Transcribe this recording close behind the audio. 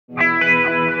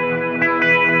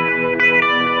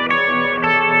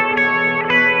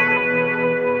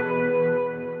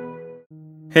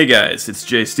Hey guys, it's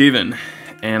Jay Stephen,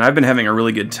 and I've been having a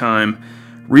really good time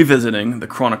revisiting the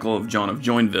Chronicle of John of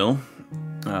Joinville,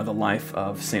 the life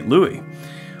of St. Louis,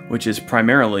 which is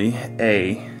primarily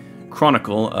a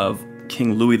chronicle of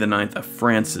King Louis IX of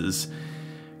France's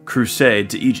crusade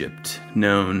to Egypt,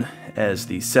 known as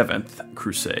the Seventh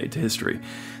Crusade to history.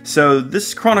 So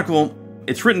this chronicle,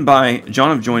 it's written by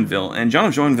John of Joinville, and John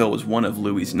of Joinville was one of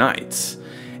Louis's knights,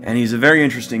 and he's a very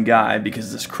interesting guy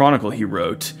because this chronicle he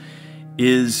wrote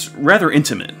is rather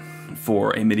intimate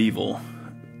for a medieval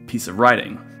piece of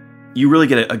writing. You really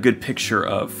get a good picture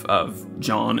of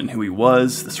John and who he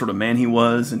was, the sort of man he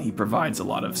was, and he provides a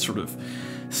lot of sort of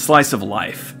slice of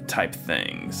life type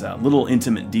things, little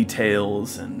intimate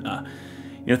details and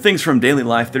things from daily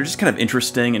life that are just kind of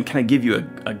interesting and kind of give you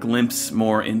a glimpse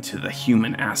more into the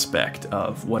human aspect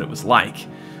of what it was like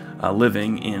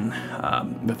living in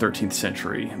the 13th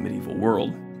century medieval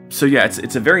world. So yeah,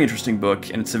 it's a very interesting book,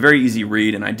 and it's a very easy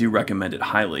read, and I do recommend it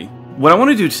highly. What I want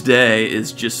to do today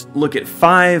is just look at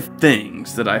 5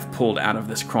 things that I've pulled out of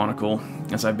this chronicle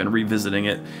as I've been revisiting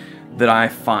it that I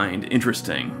find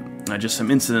interesting. Just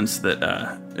some incidents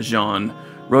that Jean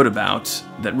wrote about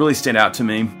that really stand out to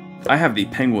me. I have the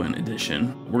Penguin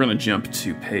edition. We're going to jump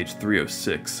to page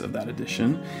 306 of that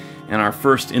edition. And our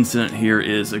first incident here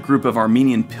is a group of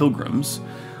Armenian pilgrims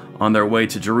on their way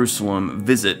to Jerusalem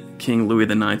visit King Louis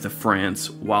IX of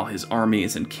France while his army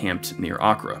is encamped near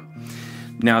Acre.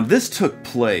 Now, this took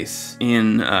place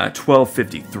in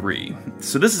 1253,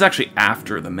 so this is actually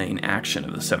after the main action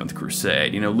of the Seventh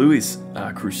Crusade. Louis'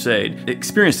 crusade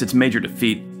experienced its major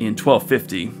defeat in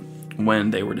 1250 when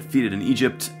they were defeated in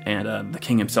Egypt, and the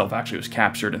king himself actually was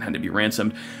captured and had to be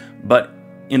ransomed. But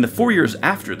in the 4 years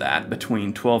after that, between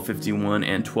 1251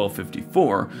 and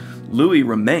 1254, Louis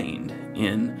remained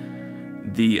in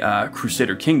the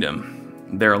Crusader kingdom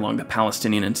there along the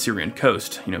Palestinian and Syrian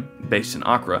coast, based in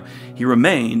Acre. He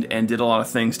remained and did a lot of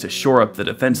things to shore up the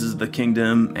defenses of the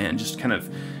kingdom and just kind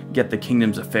of get the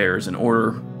kingdom's affairs in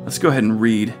order. Let's go ahead and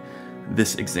read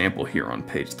this example here on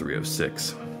page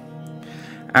 306.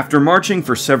 After marching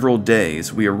for several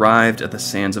days, we arrived at the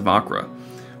sands of Acre,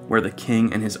 where the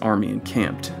king and his army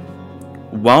encamped.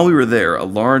 While we were there, a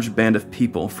large band of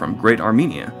people from Great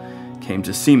Armenia came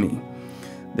to see me.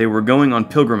 They were going on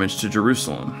pilgrimage to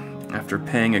Jerusalem, after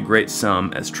paying a great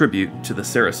sum as tribute to the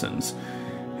Saracens,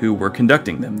 who were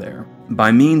conducting them there.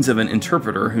 By means of an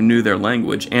interpreter who knew their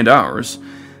language and ours,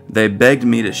 they begged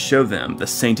me to show them the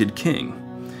sainted king.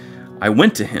 I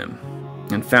went to him,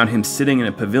 and found him sitting in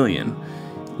a pavilion,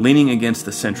 leaning against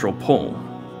the central pole.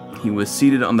 He was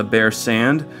seated on the bare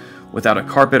sand, without a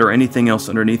carpet or anything else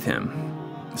underneath him.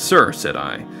 "Sir," said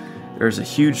I, "there is a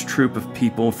huge troop of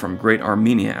people from Great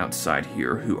Armenia outside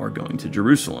here who are going to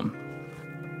Jerusalem.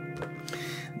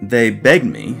 They begged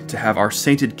me to have our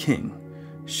sainted king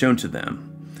shown to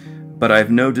them, but I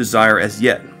have no desire as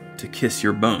yet to kiss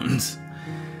your bones."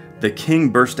 The king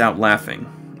burst out laughing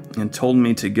and told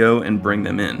me to go and bring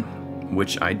them in,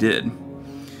 which I did.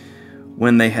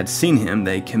 When they had seen him,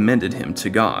 they commended him to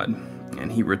God,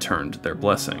 and he returned their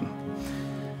blessing.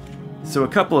 So a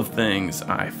couple of things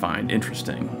I find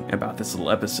interesting about this little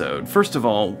episode. First of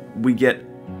all, we get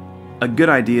a good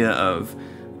idea of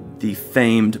the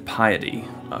famed piety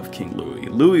of King Louis.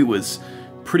 Louis was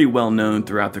pretty well known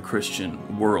throughout the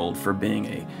Christian world for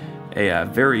being a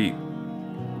very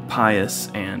pious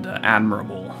and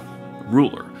admirable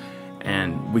ruler.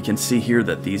 And we can see here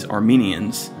that these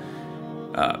Armenians,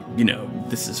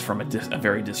 this is from a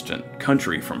very distant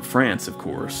country from France, of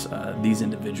course. These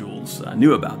individuals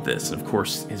knew about this, and of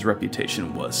course his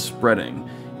reputation was spreading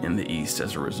in the East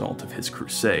as a result of his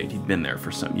crusade. He'd been there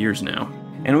for some years now.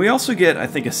 And we also get, I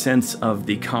think, a sense of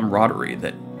the camaraderie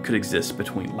that could exist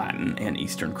between Latin and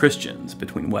Eastern Christians,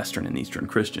 between Western and Eastern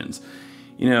Christians.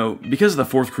 Because of the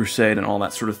Fourth Crusade and all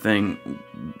that sort of thing,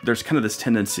 there's kind of this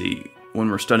tendency when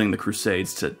we're studying the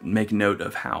Crusades to make note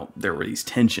of how there were these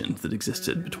tensions that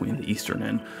existed between the Eastern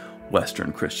and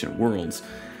Western Christian worlds.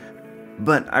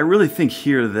 But I really think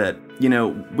here that,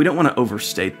 we don't want to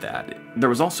overstate that. There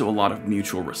was also a lot of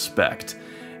mutual respect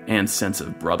and sense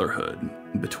of brotherhood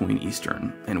between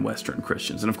Eastern and Western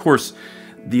Christians. And of course,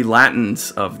 the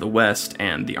Latins of the West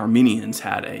and the Armenians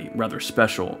had a rather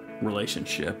special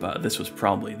relationship. This was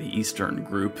probably the Eastern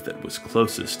group that was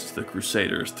closest to the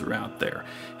Crusaders throughout their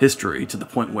history, to the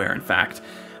point where, in fact,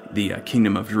 the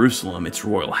Kingdom of Jerusalem, its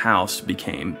royal house,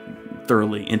 became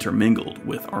thoroughly intermingled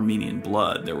with Armenian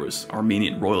blood. There was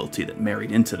Armenian royalty that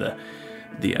married into the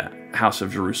House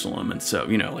of Jerusalem, and so,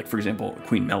 like for example,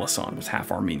 Queen Melisande was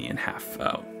half Armenian, half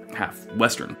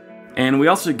Western. And we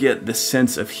also get this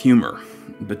sense of humor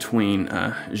between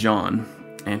Jean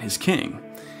and his king.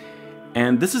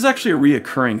 And this is actually a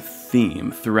reoccurring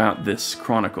theme throughout this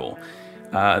chronicle.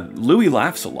 Louis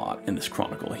laughs a lot in this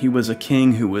chronicle. He was a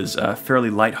king who was fairly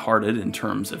lighthearted in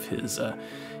terms of his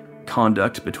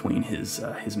conduct between his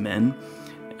men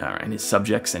and his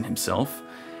subjects and himself,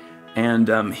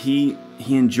 and he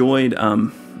enjoyed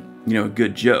a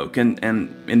good joke. And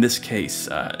in this case,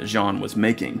 Jean was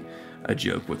making a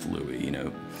joke with Louis,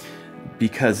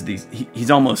 because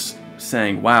he's almost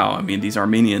saying, "Wow, I mean, these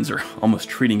Armenians are almost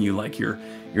treating you like you're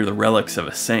the relics of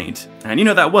a saint." And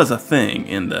that was a thing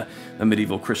in the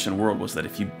medieval Christian world, was that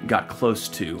if you got close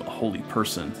to a holy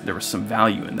person, there was some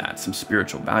value in that, some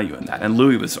spiritual value in that. And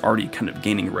Louis was already kind of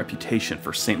gaining a reputation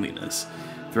for saintliness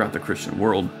throughout the Christian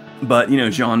world. But,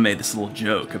 Jean made this little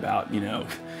joke about,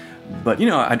 "But,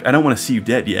 I don't want to see you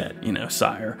dead yet,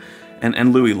 sire."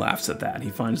 And Louis laughs at that. He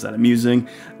finds that amusing.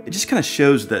 It just kind of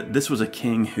shows that this was a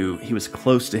king who, he was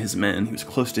close to his men, he was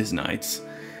close to his knights,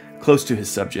 close to his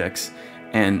subjects,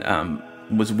 and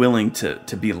was willing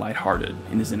to be lighthearted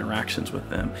in his interactions with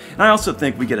them. And I also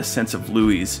think we get a sense of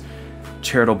Louis's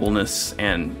charitableness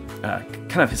and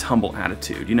kind of his humble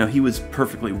attitude. He was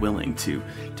perfectly willing to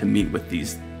meet with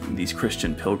these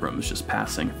Christian pilgrims just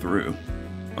passing through.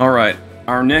 All right,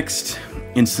 our next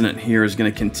incident here is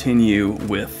going to continue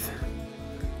with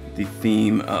the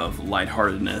theme of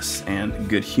lightheartedness and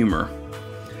good humor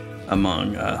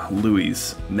among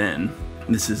Louis's men.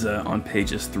 This is on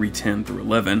pages 310 through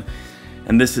 11,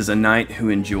 and this is a knight who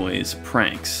enjoys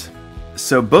pranks.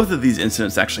 So both of these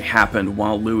incidents actually happened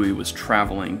while Louis was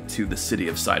traveling to the city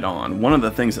of Sidon. One of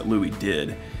the things that Louis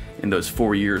did in those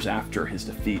 4 years after his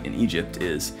defeat in Egypt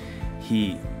is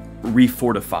he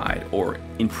refortified or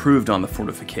improved on the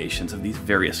fortifications of these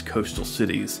various coastal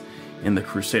cities in the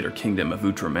Crusader kingdom of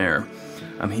Outremer.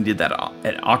 He did that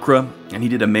at Acre, and he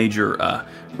did a major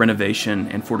renovation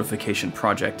and fortification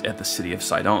project at the city of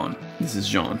Sidon. This is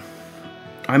Jean.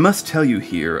 "I must tell you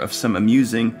here of some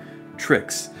amusing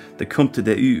tricks the Comte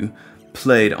de Eu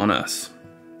played on us.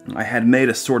 I had made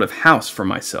a sort of house for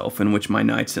myself in which my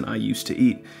knights and I used to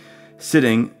eat,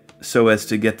 sitting so as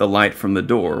to get the light from the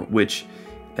door, which,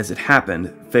 as it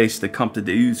happened, faced the Comte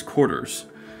de Eu's quarters.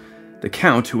 The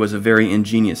Count, who was a very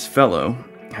ingenious fellow,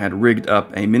 had rigged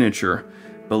up a miniature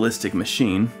ballistic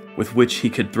machine with which he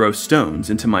could throw stones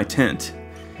into my tent.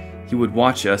 He would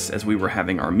watch us as we were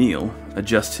having our meal,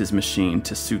 adjust his machine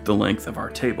to suit the length of our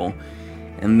table,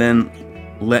 and then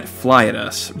let fly at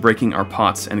us, breaking our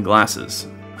pots and glasses."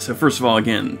 So first of all,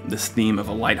 again, this theme of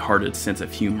a lighthearted sense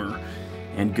of humor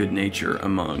and good nature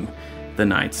among the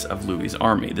knights of Louis's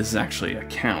army. This is actually a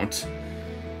count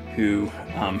who,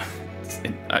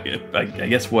 I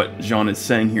guess what Jean is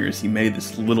saying here is he made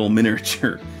this little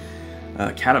miniature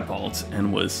catapult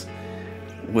and was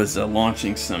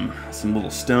launching some little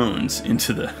stones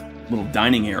into the little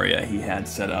dining area he had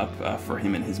set up for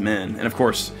him and his men. And of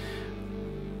course,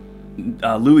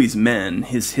 Louis's men,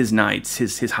 his knights,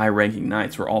 his high-ranking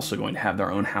knights, were also going to have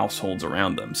their own households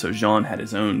around them. So Jean had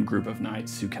his own group of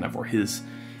knights who kind of were his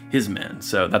men.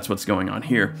 So that's what's going on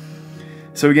here.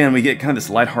 So again, we get kind of this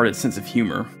lighthearted sense of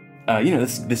humor.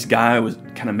 This guy was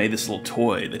kind of made this little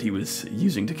toy that he was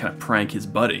using to kind of prank his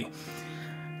buddy.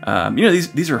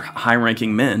 These are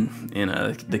high-ranking men in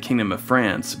the Kingdom of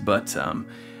France, but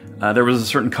there was a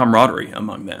certain camaraderie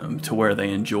among them to where they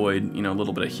enjoyed, a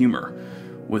little bit of humor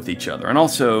with each other. And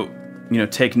also,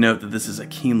 take note that this is a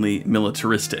keenly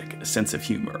militaristic sense of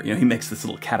humor. He makes this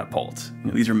little catapult.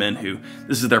 These are men who,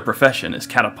 this is their profession, is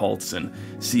catapults and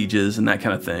sieges and that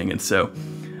kind of thing. And so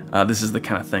this is the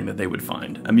kind of thing that they would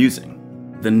find amusing.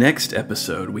 The next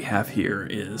episode we have here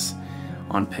is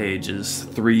on pages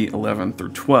 311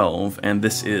 through 12, and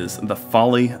this is The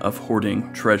Folly of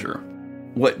Hoarding Treasure.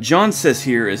 What John says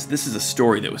here is this is a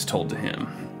story that was told to him.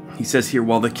 He says here,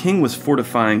 while the king was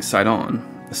fortifying Sidon,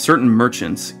 certain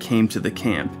merchants came to the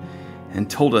camp and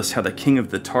told us how the king of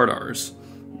the Tartars,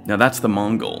 now that's the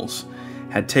Mongols,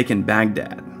 had taken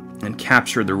Baghdad and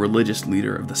captured the religious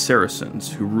leader of the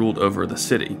Saracens who ruled over the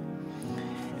city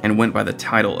and went by the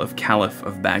title of Caliph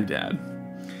of Baghdad.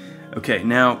 Okay,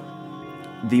 now,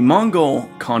 the Mongol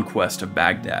conquest of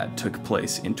Baghdad took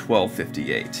place in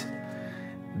 1258.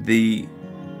 The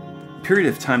period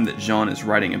of time that Jean is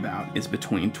writing about is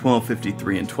between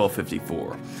 1253 and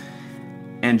 1254.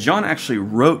 And John actually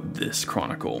wrote this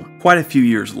chronicle quite a few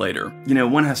years later.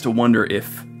 One has to wonder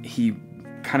if he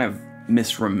kind of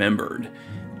misremembered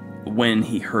when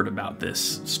he heard about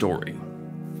this story.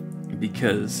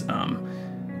 Because,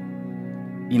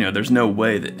 there's no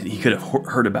way that he could have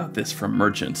heard about this from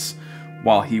merchants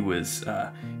while he was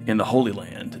in the Holy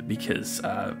Land, because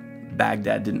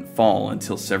Baghdad didn't fall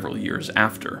until several years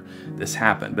after this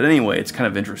happened. But anyway, it's kind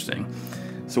of interesting.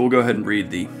 So we'll go ahead and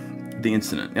read the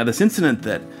incident. Now, this incident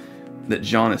that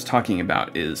John is talking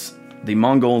about is the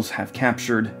Mongols have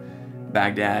captured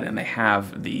Baghdad, and they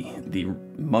have the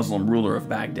Muslim ruler of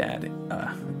Baghdad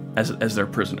as their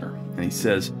prisoner. And he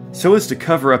says, so as to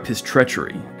cover up his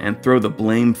treachery and throw the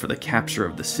blame for the capture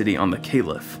of the city on the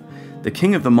Caliph, the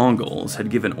king of the Mongols had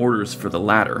given orders for the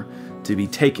latter to be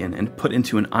taken and put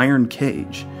into an iron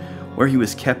cage, where he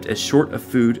was kept as short of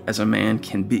food as a man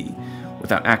can be,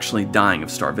 without actually dying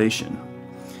of starvation.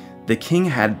 The king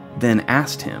had then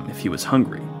asked him if he was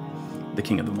hungry, the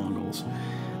king of the Mongols.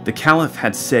 The Caliph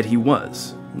had said he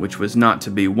was, which was not to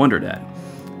be wondered at.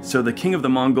 So the king of the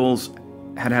Mongols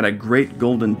had a great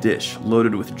golden dish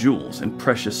loaded with jewels and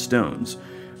precious stones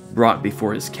brought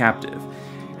before his captive,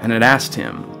 and had asked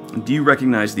him, do you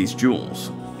recognize these jewels?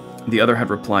 The other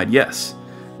had replied, yes,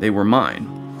 they were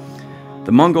mine.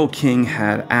 The Mongol king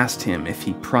had asked him if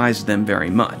he prized them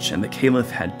very much, and the Caliph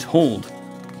had told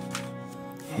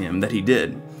him that he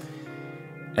did.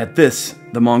 At this,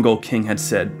 the Mongol king had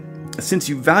said, since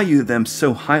you value them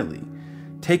so highly,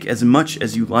 take as much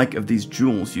as you like of these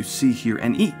jewels you see here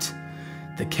and eat.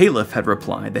 The Caliph had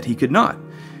replied that he could not,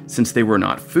 since they were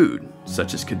not food,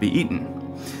 such as could be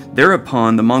eaten.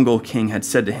 Thereupon the Mongol king had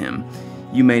said to him,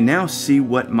 you may now see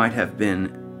what might have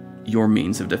been your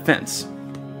means of defense.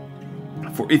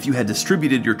 For if you had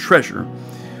distributed your treasure,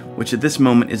 which at this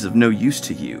moment is of no use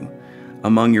to you,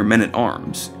 among your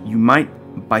men-at-arms, you might,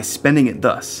 by spending it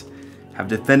thus, have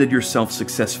defended yourself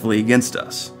successfully against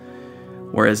us,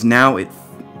 whereas now it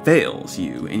fails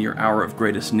you in your hour of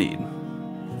greatest need.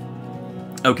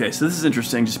 Okay, so this is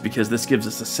interesting just because this gives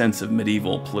us a sense of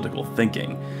medieval political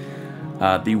thinking.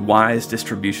 The wise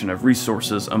distribution of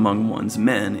resources among one's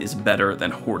men is better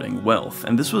than hoarding wealth.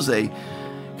 And this was a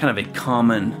kind of a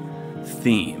common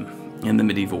theme in the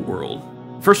medieval world.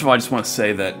 First of all, I just want to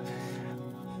say that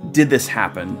did this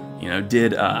happen?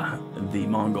 Did the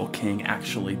Mongol king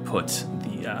actually put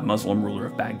the Muslim ruler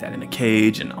of Baghdad in a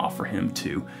cage and offer him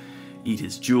to eat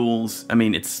his jewels? I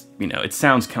mean, it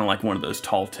sounds kind of like one of those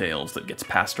tall tales that gets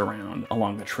passed around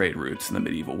along the trade routes in the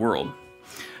medieval world.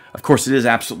 Of course, it is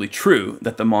absolutely true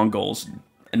that the Mongols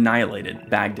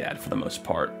annihilated Baghdad for the most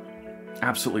part,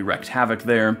 absolutely wreaked havoc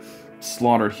there,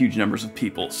 slaughtered huge numbers of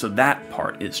people, so that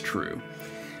part is true.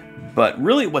 But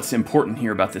really what's important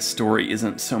here about this story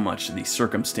isn't so much the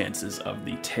circumstances of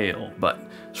the tale, but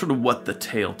sort of what the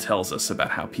tale tells us about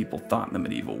how people thought in the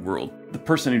medieval world. The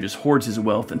person who just hoards his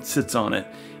wealth and sits on it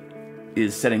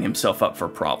is setting himself up for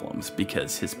problems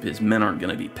because his men aren't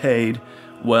going to be paid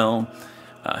well.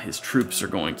 His troops are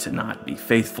going to not be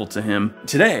faithful to him.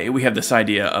 Today, we have this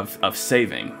idea of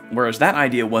saving, whereas that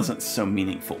idea wasn't so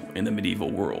meaningful in the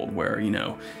medieval world where,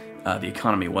 the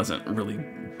economy wasn't really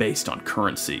based on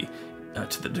currency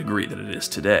to the degree that it is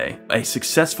today. A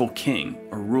successful king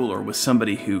or ruler was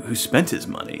somebody who spent his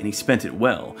money, and he spent it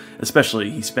well.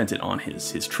 Especially he spent it on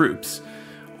his troops,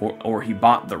 or he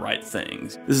bought the right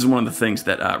things. This is one of the things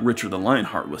that Richard the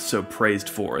Lionheart was so praised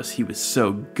for, as he was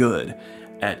so good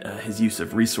at his use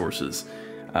of resources.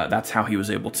 That's how he was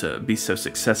able to be so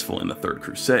successful in the Third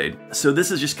Crusade. So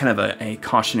this is just kind of a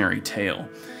cautionary tale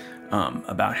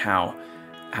about how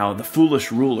the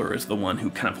foolish ruler is the one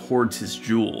who kind of hoards his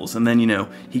jewels, and then,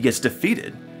 he gets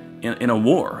defeated in a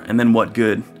war, and then what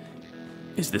good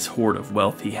is this hoard of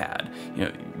wealth he had?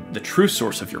 The true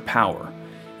source of your power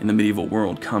in the medieval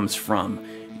world comes from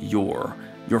your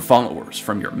followers,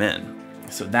 from your men.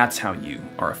 So that's how you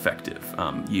are effective.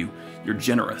 You're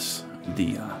generous.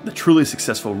 The truly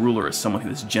successful ruler is someone who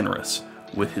is generous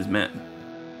with his men.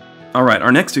 All right,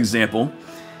 our next example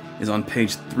is on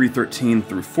page 313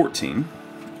 through 14,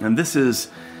 and this is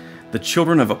the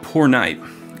children of a poor knight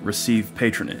receive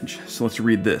patronage. So let's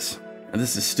read this. And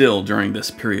this is still during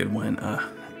this period when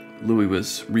Louis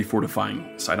was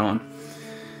refortifying Sidon.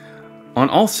 On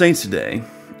All Saints' Day,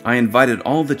 I invited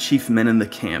all the chief men in the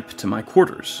camp to my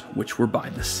quarters, which were by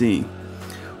the sea.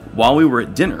 While we were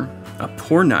at dinner, a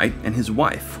poor knight and his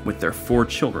wife, with their 4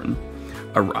 children,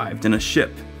 arrived in a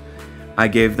ship. I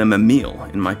gave them a meal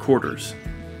in my quarters.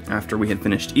 After we had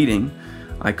finished eating,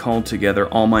 I called together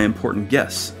all my important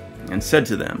guests and said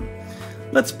to them,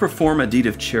 let's perform a deed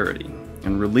of charity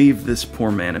and relieve this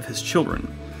poor man of his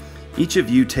children, each of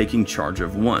you taking charge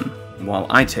of one, while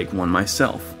I take one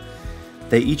myself.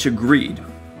 They each agreed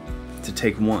to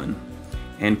take one,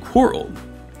 and quarreled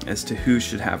as to who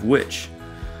should have which.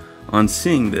 On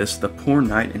seeing this, the poor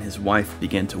knight and his wife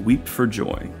began to weep for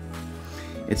joy.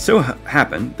 It so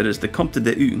happened that as the Comte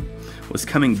de Eu was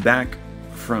coming back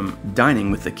from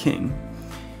dining with the king,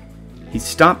 he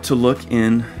stopped to look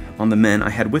in on the men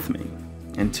I had with me,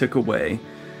 and took away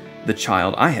the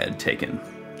child I had taken.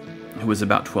 who was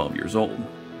about 12 years old.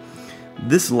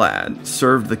 This lad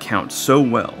served the count so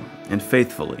well and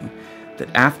faithfully that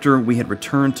after we had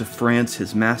returned to France,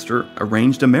 his master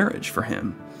arranged a marriage for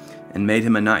him and made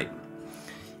him a knight.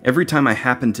 Every time I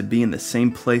happened to be in the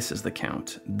same place as the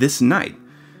count, this knight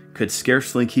could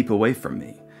scarcely keep away from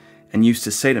me, and used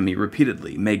to say to me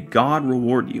repeatedly, "May God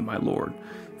reward you, my lord,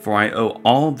 for I owe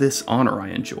all this honor I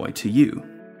enjoy to you."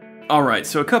 All right,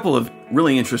 so a couple of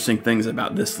really interesting things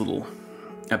about this little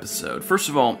episode. First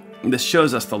of all, this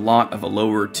shows us the lot of a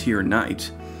lower tier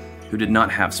knight who did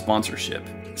not have sponsorship.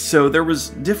 So there was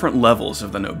different levels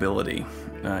of the nobility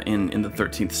in the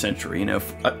 13th century. You know,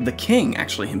 the king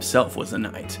actually himself was a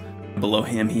knight. Below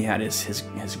him, he had his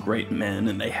great men,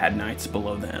 and they had knights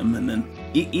below them. And then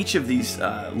each of these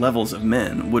levels of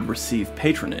men would receive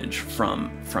patronage from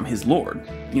his lord.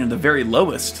 You know, the very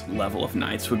lowest level of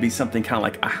knights would be something kind of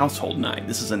like a household knight.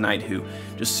 This is a knight who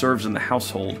just serves in the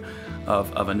household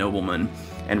of a nobleman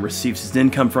and receives his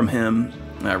income from him,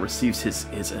 receives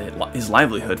his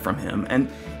livelihood from him, and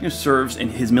serves in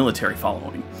his military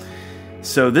following.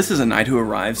 So this is a knight who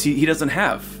arrives. He doesn't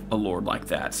have a lord like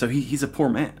that, so he's a poor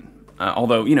man.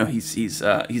 Although he's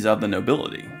of the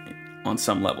nobility on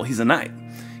some level. He's a knight.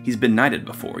 He's been knighted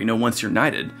before. Once you're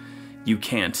knighted, you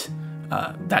can't.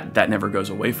 That never goes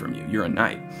away from you. You're a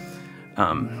knight.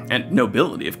 And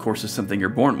nobility, of course, is something you're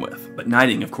born with. But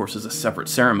knighting, of course, is a separate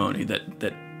ceremony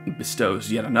that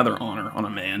bestows yet another honor on a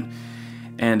man.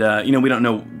 And we don't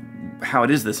know how it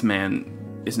is this man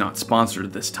is not sponsored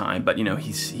at this time, but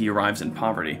he arrives in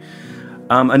poverty.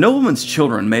 A nobleman's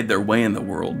children made their way in the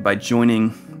world by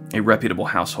joining a reputable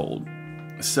household.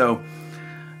 So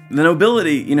the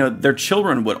nobility, their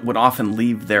children would often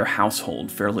leave their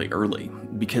household fairly early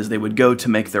because they would go to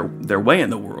make their way in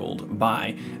the world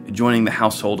by joining the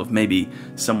household of maybe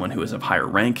someone who is of higher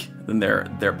rank than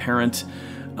their parent.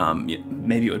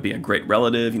 Maybe it would be a great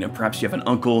relative. Perhaps you have an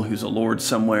uncle who's a lord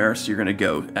somewhere, so you're going to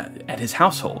go at his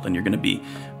household, and you're going to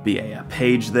be a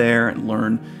page there and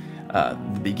learn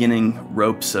the beginning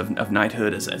ropes of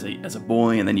knighthood as a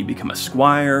boy, and then you become a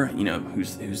squire.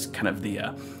 Who's kind of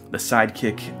the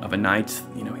sidekick of a knight.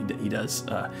 He does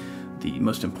the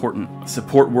most important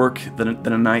support work that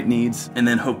a knight needs, and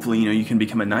then hopefully you can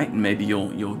become a knight, and maybe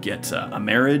you'll get a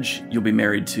marriage. You'll be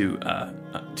married to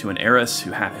an heiress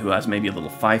who has maybe a little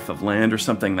fief of land or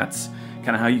something. That's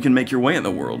kind of how you can make your way in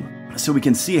the world. So we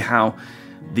can see how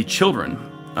the children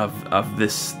of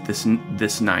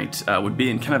this knight would be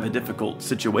in kind of a difficult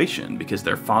situation because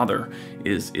their father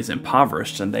is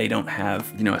impoverished and they don't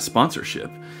have a sponsorship.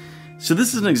 So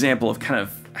this is an example of kind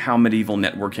of how medieval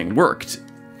networking worked.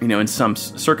 In some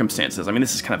circumstances. I mean,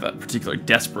 this is kind of a particularly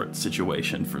desperate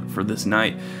situation for this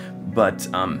knight, but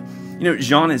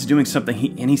Jean is doing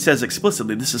something, and he says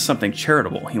explicitly this is something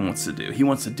charitable he wants to do. He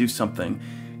wants to do something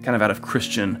kind of out of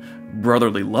Christian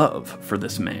brotherly love for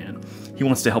this man. He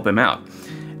wants to help him out.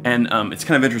 And it's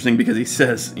kind of interesting because he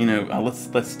says,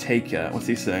 let's take, what's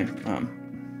he say?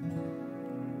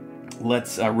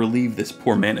 Let's relieve this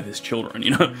poor man of his children.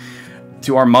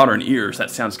 To our modern ears, that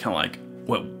sounds kind of like,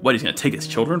 what, he's going to take his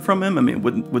children from him? I mean,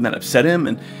 wouldn't that upset him?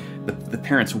 And the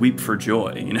parents weep for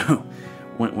joy,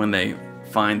 when they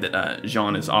find that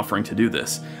Jean is offering to do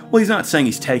this. Well, he's not saying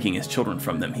he's taking his children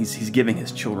from them. He's giving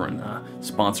his children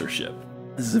sponsorship.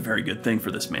 This is a very good thing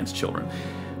for this man's children.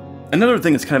 Another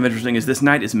thing that's kind of interesting is this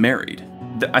knight is married.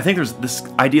 I think there's this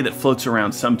idea that floats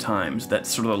around sometimes that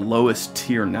sort of the lowest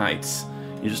tier knights,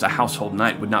 just a household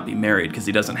knight, would not be married because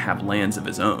he doesn't have lands of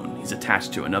his own. He's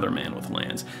attached to another man with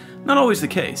lands. Not always the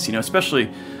case,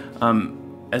 especially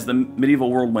as the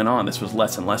medieval world went on, this was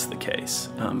less and less the case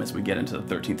as we get into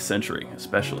the 13th century,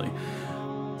 especially.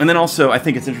 And then also, I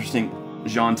think it's interesting,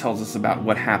 Jean tells us about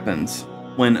what happens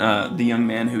when the young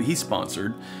man who he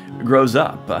sponsored grows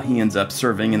up. He ends up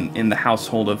serving in the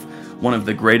household of one of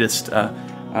the greatest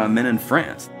men in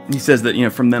France. He says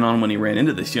that, from then on when he ran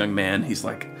into this young man, he's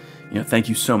like, thank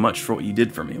you so much for what you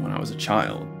did for me when I was a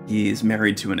child. He is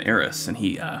married to an heiress, and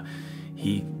he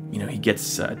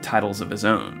gets titles of his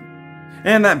own.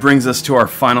 And that brings us to our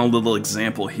final little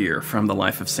example here from the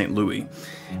life of St. Louis.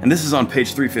 And this is on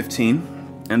page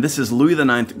 315. And this is Louis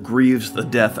IX grieves the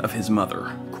death of his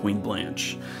mother, Queen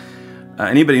Blanche.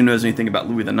 Anybody who knows anything about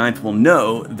Louis IX will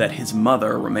know that his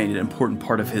mother remained an important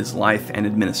part of his life and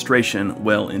administration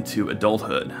well into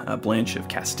adulthood, Blanche of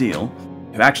Castile,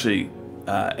 who actually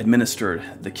administered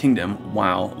the kingdom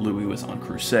while Louis was on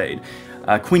crusade.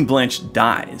 Queen Blanche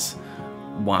dies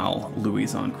while Louis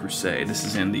is on crusade. This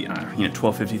is in the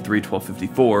 1253,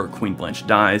 1254. Queen Blanche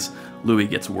dies. Louis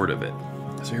gets word of it.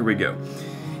 So here we go.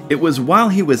 It was while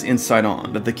he was inside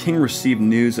on that the king received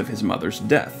news of his mother's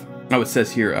death. Oh, it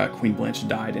says here Queen Blanche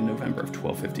died in November of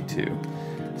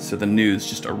 1252. So the news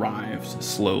just arrived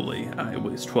slowly. It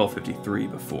was 1253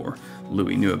 before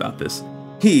Louis knew about this.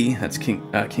 He, that's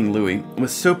King Louis,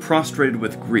 was so prostrated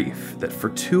with grief that for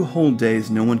 2 whole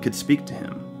days no one could speak to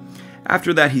him.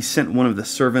 After that he sent one of the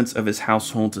servants of his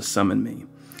household to summon me.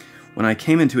 When I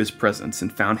came into his presence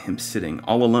and found him sitting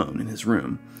all alone in his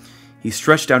room, he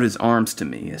stretched out his arms to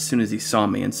me as soon as he saw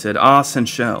me and said, "Ah,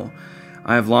 Senechal,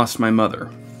 I have lost my mother."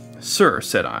 "Sir,"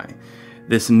 said I,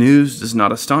 "this news does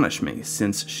not astonish me,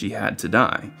 since she had to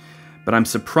die. But I'm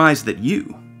surprised that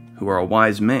you, who are a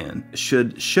wise man,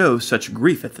 should show such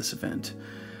grief at this event.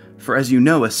 For as you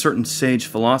know, a certain sage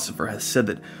philosopher has said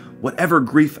that whatever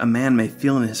grief a man may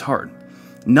feel in his heart,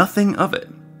 nothing of it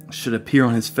should appear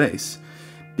on his face,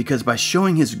 because by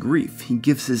showing his grief he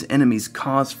gives his enemies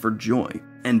cause for joy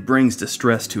and brings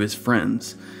distress to his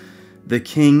friends. The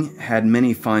king had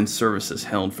many fine services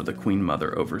held for the Queen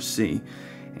Mother oversea,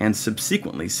 and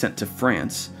subsequently sent to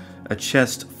France a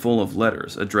chest full of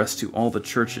letters addressed to all the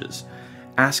churches,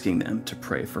 asking them to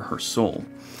pray for her soul."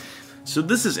 So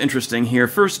this is interesting here.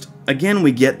 First, again,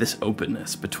 we get this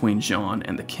openness between Jean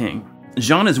and the king.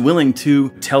 Jean is willing to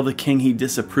tell the king he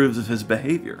disapproves of his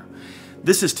behavior.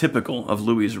 This is typical of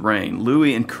Louis's reign.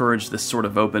 Louis encouraged this sort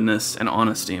of openness and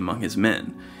honesty among his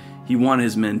men. He wanted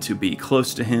his men to be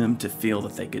close to him, to feel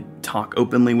that they could talk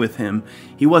openly with him.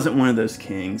 He wasn't one of those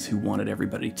kings who wanted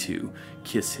everybody to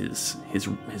kiss his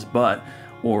butt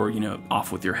or,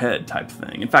 off with your head type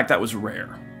thing. In fact, that was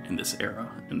rare in this era,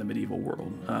 in the medieval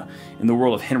world. In the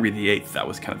world of Henry VIII, that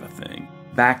was kind of a thing.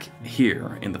 Back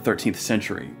here in the 13th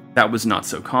century, that was not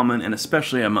so common, and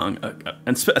especially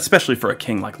especially for a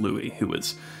king like Louis, who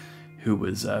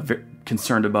was very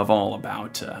concerned above all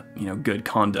about good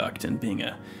conduct and being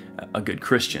a good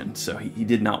Christian. So he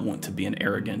did not want to be an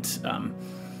arrogant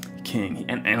king,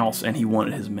 and he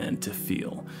wanted his men to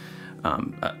feel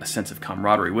a sense of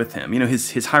camaraderie with him.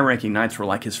 His high-ranking knights were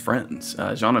like his friends.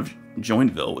 John of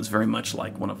Joinville was very much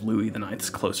like one of Louis IX's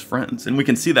close friends, and we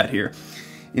can see that here.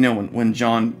 When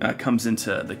John comes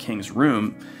into the king's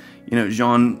room,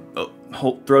 Jean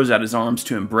throws out his arms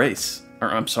to embrace,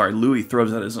 Louis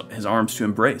throws out his arms to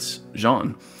embrace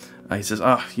Jean. He says,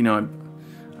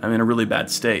 I'm in a really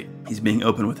bad state. He's being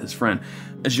open with his friend.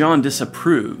 Jean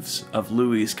disapproves of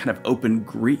Louis's kind of open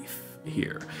grief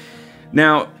here.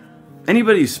 Now,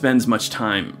 anybody who spends much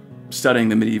time studying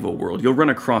the medieval world, you'll run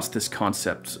across this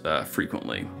concept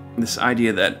frequently. This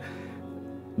idea that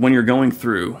when you're going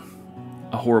through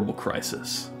a horrible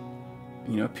crisis,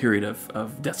 a period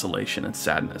of desolation and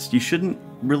sadness, you shouldn't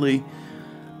really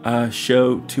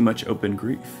show too much open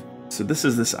grief. So this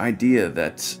is this idea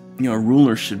that, a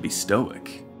ruler should be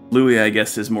stoic. Louis, I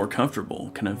guess, is more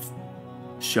comfortable kind of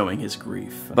showing his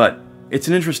grief. But it's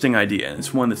an interesting idea, and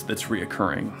it's one that's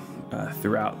reoccurring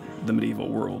throughout the medieval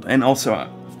world. And also,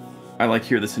 I like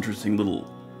here this interesting little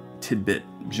tidbit.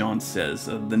 John says,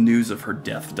 the news of her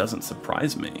death doesn't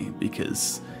surprise me,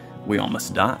 because we all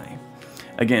must die.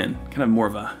 Again, kind of more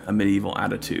of a medieval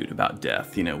attitude about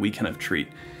death. We kind of treat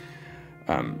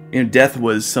death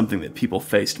was something that people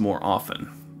faced more often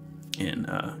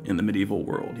in the medieval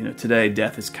world. Today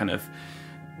death is kind of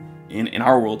in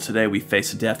our world today. We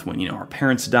face death when our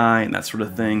parents die and that sort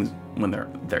of thing, when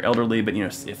they're elderly. But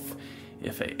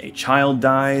if a child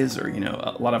dies, or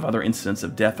a lot of other incidents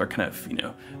of death are kind of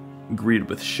greeted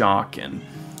with shock, and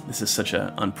this is such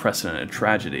an unprecedented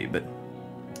tragedy. But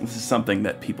this is something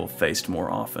that people faced more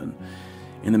often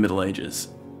in the Middle Ages.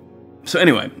 So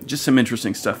anyway, just some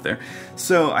interesting stuff there.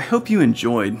 So I hope you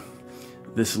enjoyed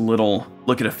this little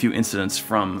look at a few incidents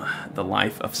from the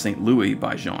life of St. Louis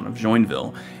by Jean of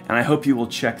Joinville, and I hope you will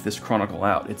check this chronicle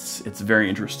out. It's very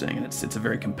interesting, and it's a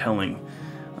very compelling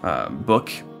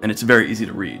book, and it's very easy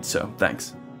to read, so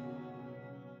thanks.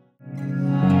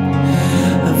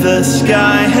 The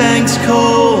sky hangs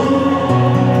cold,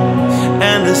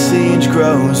 and the siege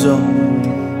grows old,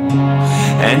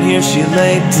 and here she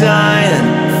lay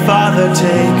dying, Father,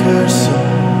 take her soul.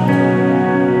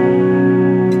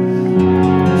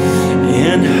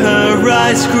 In her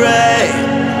eyes gray,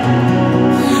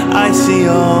 I see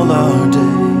all our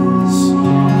days.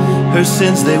 Her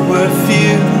sins, they were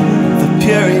few, the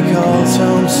pure he calls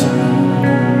home soon.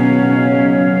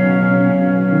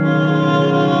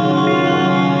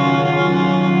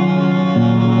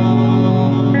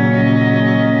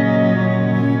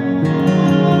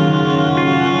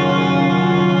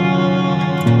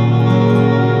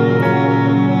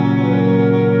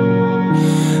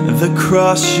 The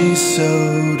cross she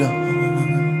sewed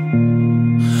on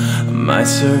my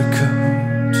circle